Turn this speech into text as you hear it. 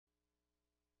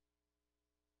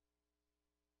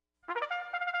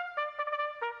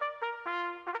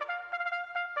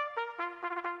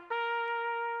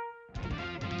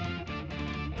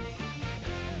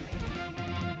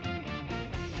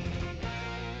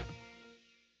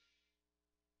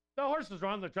The horses are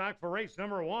on the track for race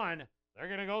number 1. They're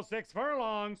going to go 6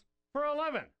 furlongs for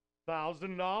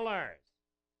 $11,000.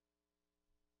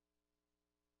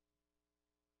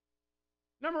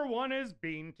 Number 1 is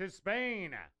Bean to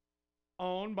Spain,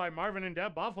 owned by Marvin and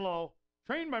Deb Buffalo,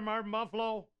 trained by Marvin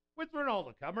Buffalo with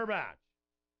Ronaldo Cumberbatch.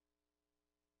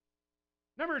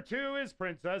 Number 2 is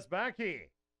Princess Becky,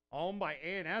 owned by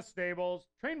A&S Stables,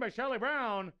 trained by Shelley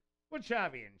Brown with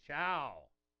Shavy and Chow.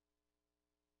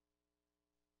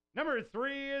 Number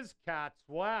 3 is Cats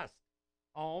West,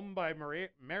 owned by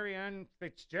Marianne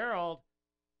Fitzgerald,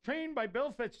 trained by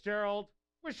Bill Fitzgerald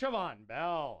with Siobhan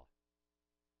Bell.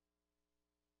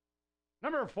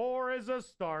 Number 4 is A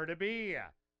Star to Be,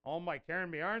 owned by Karen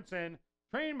Bjarnson,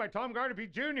 trained by Tom Gardapi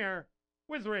Jr.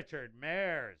 with Richard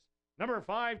Mayers. Number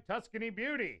 5, Tuscany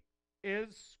Beauty,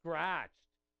 is scratched.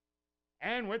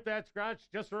 And with that scratch,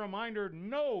 just a reminder,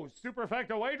 no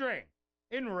superfecta wagering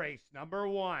in race number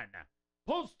 1.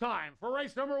 Post time for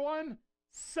race number 1,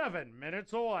 7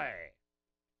 minutes away.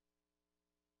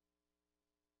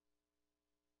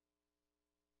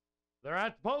 They're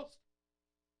at the post.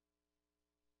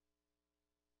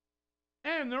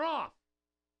 And they're off.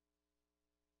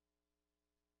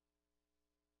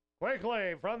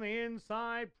 Quickly from the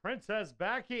inside, Princess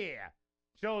Becky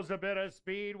shows a bit of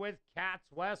speed with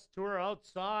Cats West to her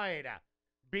outside.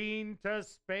 Bean to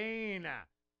Spain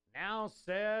now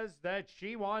says that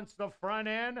she wants the front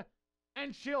end,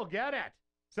 and she'll get it.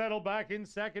 Settle back in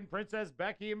second, Princess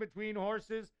Becky in between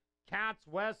horses. Cats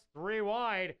West 3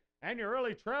 wide, and your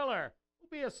early trailer will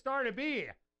be A Star to Be,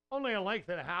 only a length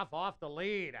and a half off the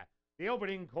lead. The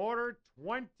opening quarter,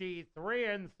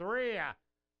 23-3.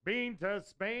 Bean to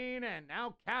Spain, and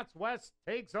now Cats West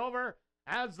takes over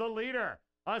as the leader.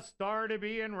 A Star to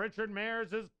Be, and Richard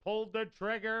Mayers has pulled the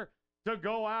trigger to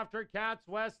go after Cats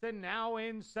West, and now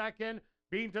in second.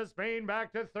 Bean to Spain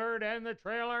back to third, and the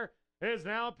trailer is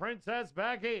now Princess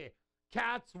Becky.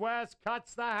 Cats West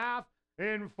cuts the half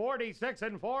in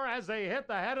 46-4 as they hit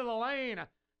the head of the lane.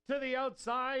 To the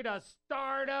outside, A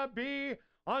Star to Be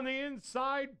on the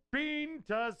inside, Bean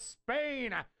to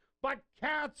Spain. But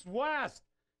Cats West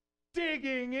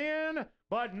digging in,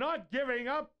 but not giving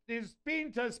up, is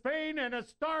Bean to Spain, and A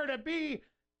Star to Be.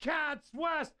 Cats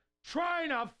West trying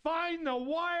to find the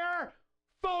wire.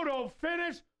 Photo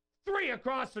finish, 3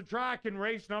 across the track in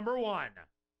race number 1.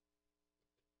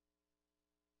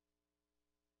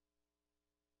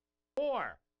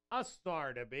 4, A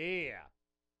Star to Be.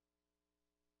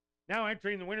 Now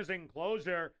entering the winner's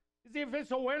enclosure is the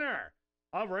official winner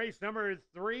of race number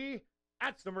 3.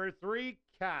 That's number 3,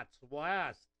 Cats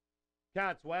West.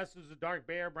 Cats West is a dark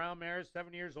bay or brown mare,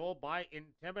 7 years old, by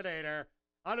Intimidator.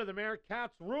 Under the mare,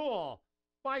 Cats Rule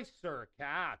by Sir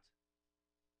Cat.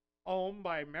 Owned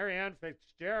by Marianne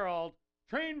Fitzgerald,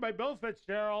 trained by Bill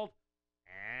Fitzgerald,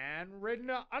 and ridden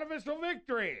to unofficial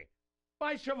victory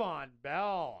by Siobhan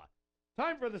Bell.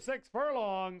 Time for the 6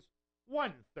 furlongs,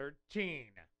 1:13.